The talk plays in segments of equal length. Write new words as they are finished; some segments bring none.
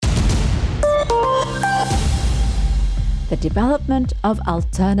The development of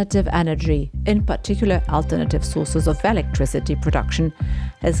alternative energy, in particular alternative sources of electricity production,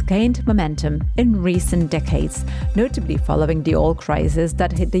 has gained momentum in recent decades, notably following the oil crisis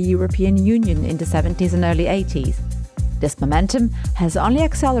that hit the European Union in the 70s and early 80s. This momentum has only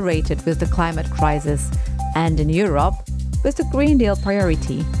accelerated with the climate crisis, and in Europe, with the Green Deal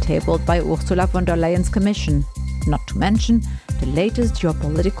priority tabled by Ursula von der Leyen's Commission, not to mention the latest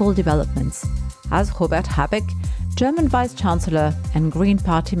geopolitical developments, as Robert Habeck, German Vice-Chancellor and Green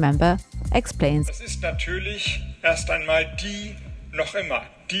Party member, explains.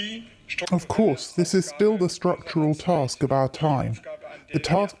 Of course, this is still the structural task of our time, the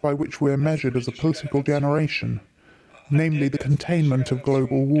task by which we are measured as a political generation, namely the containment of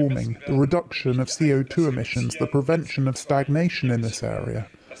global warming, the reduction of CO2 emissions, the prevention of stagnation in this area.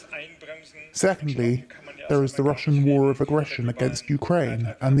 Secondly, there is the Russian war of aggression against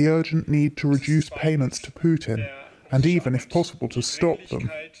Ukraine and the urgent need to reduce payments to Putin, and even, if possible, to stop them.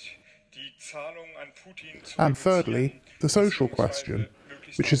 And thirdly, the social question,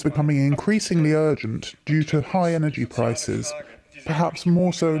 which is becoming increasingly urgent due to high energy prices, perhaps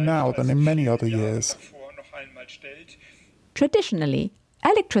more so now than in many other years. Traditionally,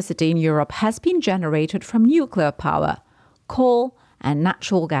 electricity in Europe has been generated from nuclear power, coal and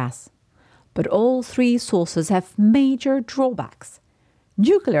natural gas. But all three sources have major drawbacks.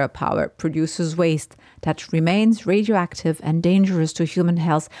 Nuclear power produces waste that remains radioactive and dangerous to human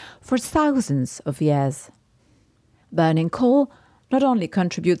health for thousands of years. Burning coal not only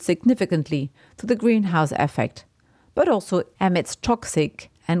contributes significantly to the greenhouse effect, but also emits toxic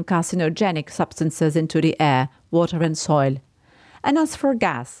and carcinogenic substances into the air, water and soil. And as for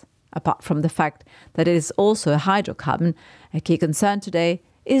gas, apart from the fact that it is also a hydrocarbon, a key concern today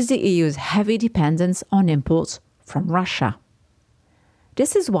is the EU's heavy dependence on imports from Russia.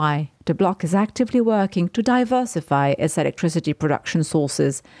 This is why the bloc is actively working to diversify its electricity production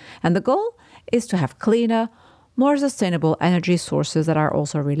sources, and the goal is to have cleaner, more sustainable energy sources that are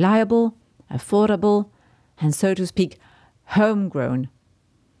also reliable, affordable, and so to speak, homegrown.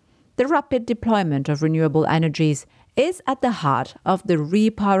 The rapid deployment of renewable energies is at the heart of the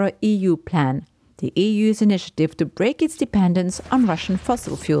Repower EU plan, the EU's initiative to break its dependence on Russian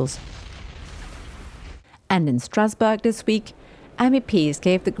fossil fuels. And in Strasbourg this week, MEPs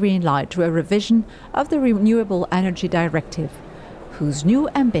gave the green light to a revision of the Renewable Energy Directive, whose new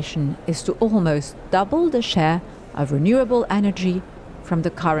ambition is to almost double the share of renewable energy from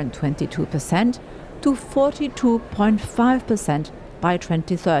the current 22% to 42.5% by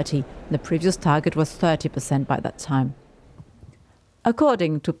 2030. The previous target was 30% by that time.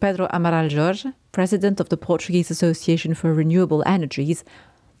 According to Pedro Amaral Jorge, president of the Portuguese Association for Renewable Energies,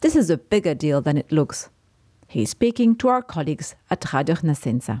 this is a bigger deal than it looks. He's speaking to our colleagues at Radio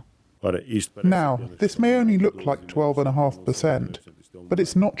Renascença. Now, this may only look like 12.5%, but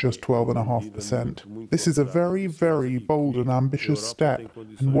it's not just 12.5%. This is a very, very bold and ambitious step,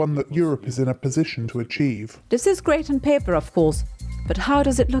 and one that Europe is in a position to achieve. This is great on paper, of course, but how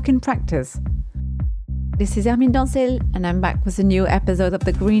does it look in practice? This is Hermine Donceel, and I'm back with a new episode of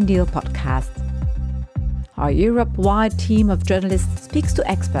the Green Deal podcast. Our Europe-wide team of journalists speaks to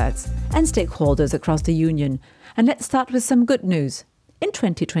experts and stakeholders across the Union. And let's start with some good news. In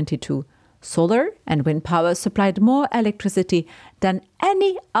 2022, solar and wind power supplied more electricity than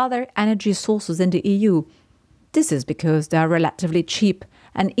any other energy sources in the EU. This is because they are relatively cheap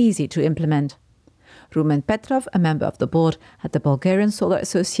and easy to implement. Rumen Petrov, a member of the board at the Bulgarian Solar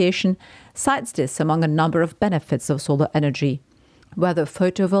Association, cites this among a number of benefits of solar energy, whether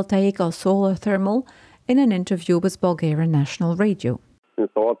photovoltaic or solar thermal, in an interview with Bulgarian National Radio. The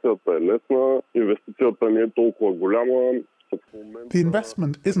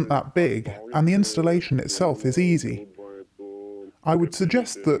investment isn't that big, and the installation itself is easy. I would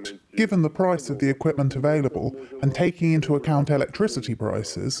suggest that, given the price of the equipment available and taking into account electricity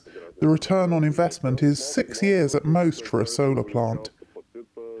prices, the return on investment is 6 years at most for a solar plant.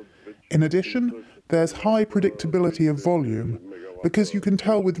 In addition, there's high predictability of volume, because you can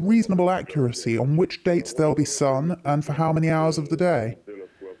tell with reasonable accuracy on which dates there'll be sun and for how many hours of the day.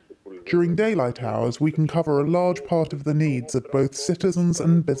 During daylight hours, we can cover a large part of the needs of both citizens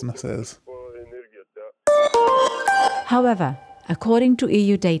and businesses. However, according to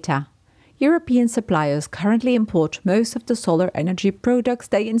EU data, European suppliers currently import most of the solar energy products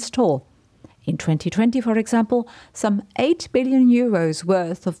they install. In 2020, for example, some 8 billion euros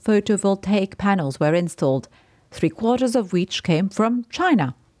worth of photovoltaic panels were installed, 3/4 of which came from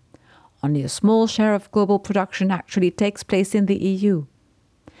China. Only a small share of global production actually takes place in the EU.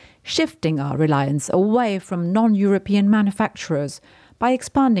 Shifting our reliance away from non-European manufacturers by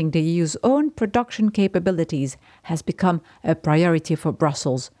expanding the EU's own production capabilities has become a priority for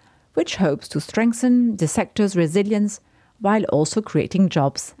Brussels, which hopes to strengthen the sector's resilience while also creating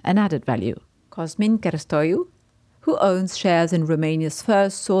jobs and added value. Cosmin Kerstoiu, who owns shares in Romania's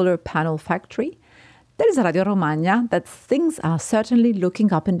first solar panel factory, tells Radio Romagna that things are certainly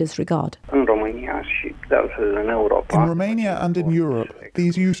looking up in this regard. In Romania and in Europe,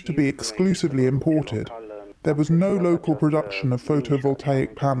 these used to be exclusively imported. There was no local production of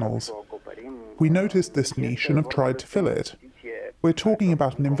photovoltaic panels. We noticed this niche and have tried to fill it. We're talking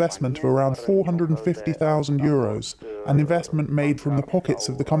about an investment of around €450,000, an investment made from the pockets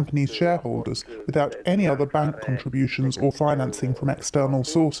of the company's shareholders without any other bank contributions or financing from external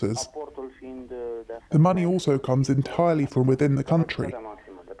sources. The money also comes entirely from within the country.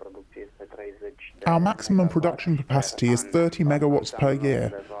 Our maximum production capacity is 30 megawatts per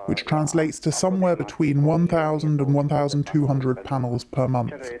year, which translates to somewhere between 1,000 and 1,200 panels per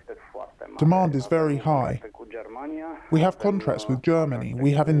month. Demand is very high. We have contracts with Germany,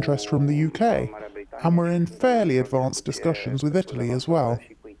 we have interest from the UK, and we're in fairly advanced discussions with Italy as well.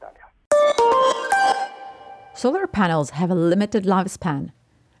 Solar panels have a limited lifespan,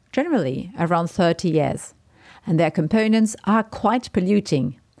 generally around 30 years, and their components are quite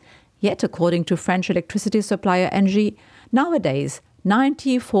polluting. Yet, according to French electricity supplier Engie, nowadays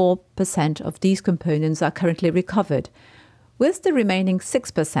 94% of these components are currently recovered, with the remaining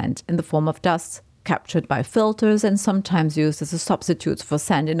 6% in the form of dust captured by filters and sometimes used as a substitute for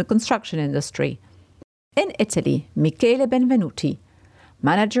sand in the construction industry. In Italy, Michele Benvenuti,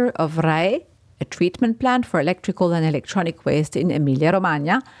 manager of RAE, a treatment plant for electrical and electronic waste in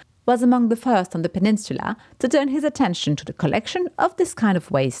Emilia-Romagna, was among the first on the peninsula to turn his attention to the collection of this kind of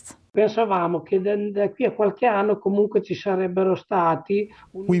waste. We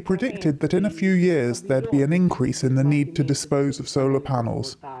predicted that in a few years there'd be an increase in the need to dispose of solar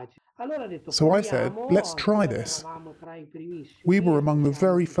panels. So I said, let's try this. We were among the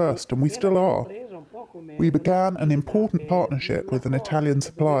very first, and we still are. We began an important partnership with an Italian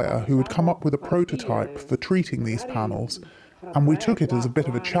supplier who had come up with a prototype for treating these panels, and we took it as a bit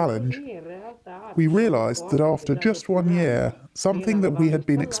of a challenge. We realized that after just 1 year, something that we had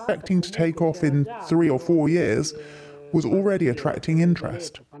been expecting to take off in 3 or 4 years was already attracting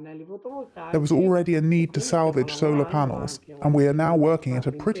interest. There was already a need to salvage solar panels, and we are now working at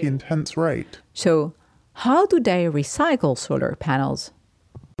a pretty intense rate. So, how do they recycle solar panels?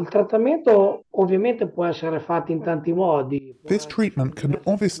 This treatment can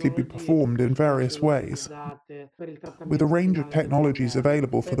obviously be performed in various ways, with a range of technologies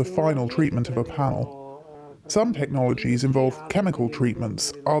available for the final treatment of a panel. Some technologies involve chemical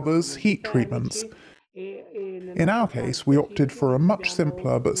treatments, others heat treatments. In our case, we opted for a much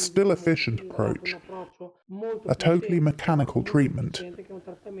simpler but still efficient approach, a totally mechanical treatment.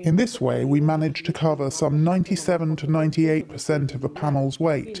 In this way, we managed to cover some 97 to 98% of a panel's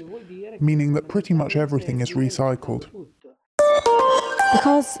weight, meaning that pretty much everything is recycled.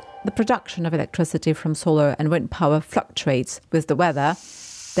 Because the production of electricity from solar and wind power fluctuates with the weather,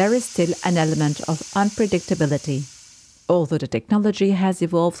 there is still an element of unpredictability. Although the technology has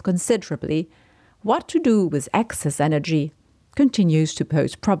evolved considerably, what to do with excess energy continues to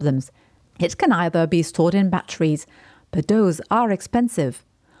pose problems. It can either be stored in batteries, but those are expensive,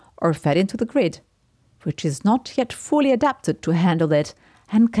 or fed into the grid, which is not yet fully adapted to handle it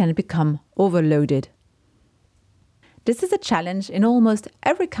and can become overloaded. This is a challenge in almost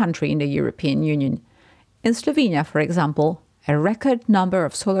every country in the European Union. In Slovenia, for example, a record number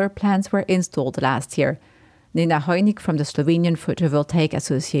of solar plants were installed last year. Nina Hojnik from the Slovenian Photovoltaic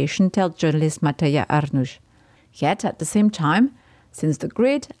Association tells journalist Mateja Arnuš. Yet, at the same time, since the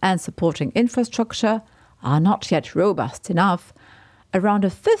grid and supporting infrastructure are not yet robust enough, around a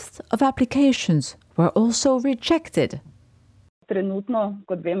fifth of applications were also rejected. At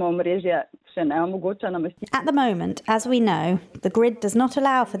the moment, as we know, the grid does not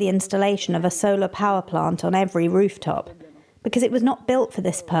allow for the installation of a solar power plant on every rooftop, because it was not built for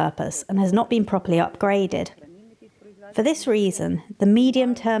this purpose and has not been properly upgraded. For this reason, the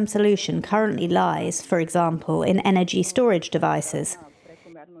medium-term solution currently lies, for example, in energy storage devices.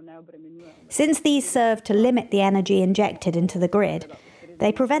 Since these serve to limit the energy injected into the grid,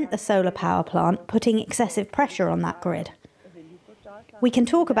 they prevent the solar power plant putting excessive pressure on that grid. We can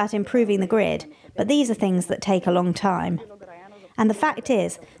talk about improving the grid, but these are things that take a long time. And the fact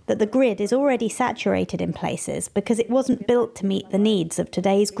is that the grid is already saturated in places because it wasn't built to meet the needs of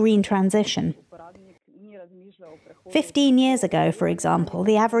today's green transition. 15 years ago, for example,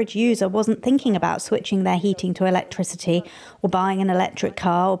 the average user wasn't thinking about switching their heating to electricity or buying an electric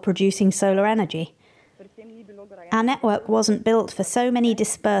car or producing solar energy. Our network wasn't built for so many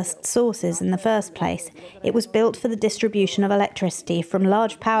dispersed sources in the first place. It was built for the distribution of electricity from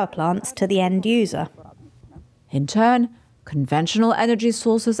large power plants to the end user. In turn, conventional energy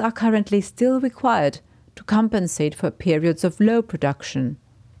sources are currently still required to compensate for periods of low production.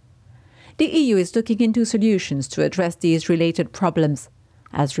 The EU is looking into solutions to address these related problems,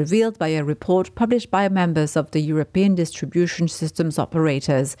 as revealed by a report published by members of the European Distribution Systems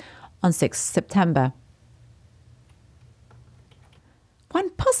Operators on 6 September. One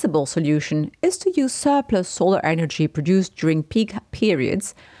possible solution is to use surplus solar energy produced during peak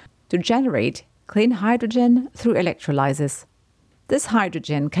periods to generate clean hydrogen through electrolysis. This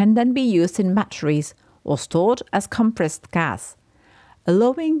hydrogen can then be used in batteries or stored as compressed gas,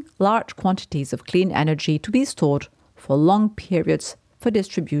 allowing large quantities of clean energy to be stored for long periods for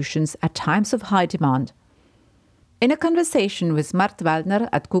distributions at times of high demand. In a conversation with Mart Waldner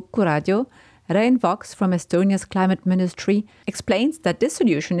at Kuku Radio, Rein Vox from Estonia's Climate Ministry explains that this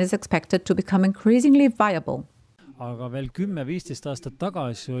solution is expected to become increasingly viable.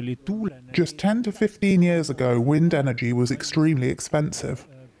 Just 10 to 15 years ago, wind energy was extremely expensive.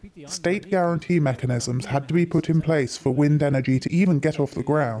 State guarantee mechanisms had to be put in place for wind energy to even get off the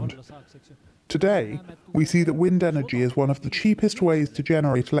ground. Today, we see that wind energy is one of the cheapest ways to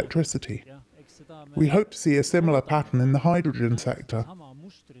generate electricity. We hope to see a similar pattern in the hydrogen sector.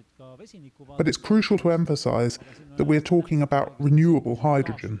 But it's crucial to emphasize that we're talking about renewable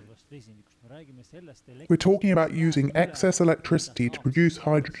hydrogen. We're talking about using excess electricity to produce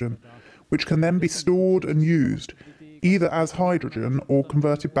hydrogen, which can then be stored and used, either as hydrogen or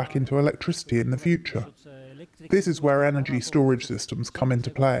converted back into electricity in the future. This is where energy storage systems come into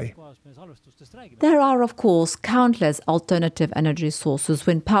play. There are, of course, countless alternative energy sources: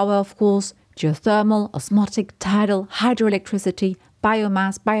 wind power, of course, geothermal, osmotic, tidal, hydroelectricity,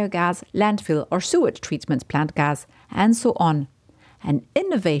 biomass, biogas, landfill or sewage treatment plant gas, and so on. And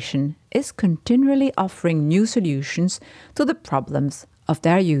innovation is continually offering new solutions to the problems of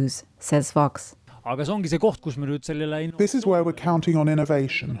their use, says Vox. This is where we're counting on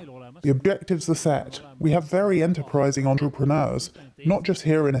innovation. The objectives are set. We have very enterprising entrepreneurs, not just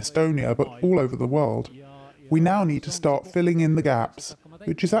here in Estonia, but all over the world. We now need to start filling in the gaps,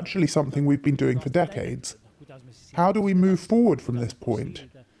 which is actually something we've been doing for decades. How do we move forward from this point?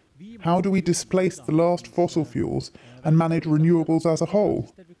 How do we displace the last fossil fuels and manage renewables as a whole?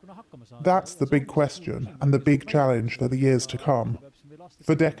 That's the big question and the big challenge for the years to come,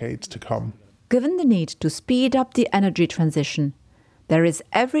 for decades to come. Given the need to speed up the energy transition, there is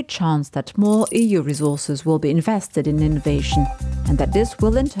every chance that more EU resources will be invested in innovation and that this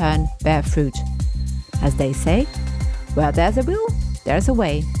will in turn bear fruit. As they say, where there's a will, there's a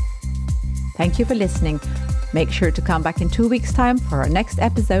way. Thank you for listening. Make sure to come back in 2 weeks' time for our next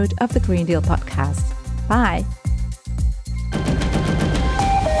episode of the Green Deal podcast. Bye.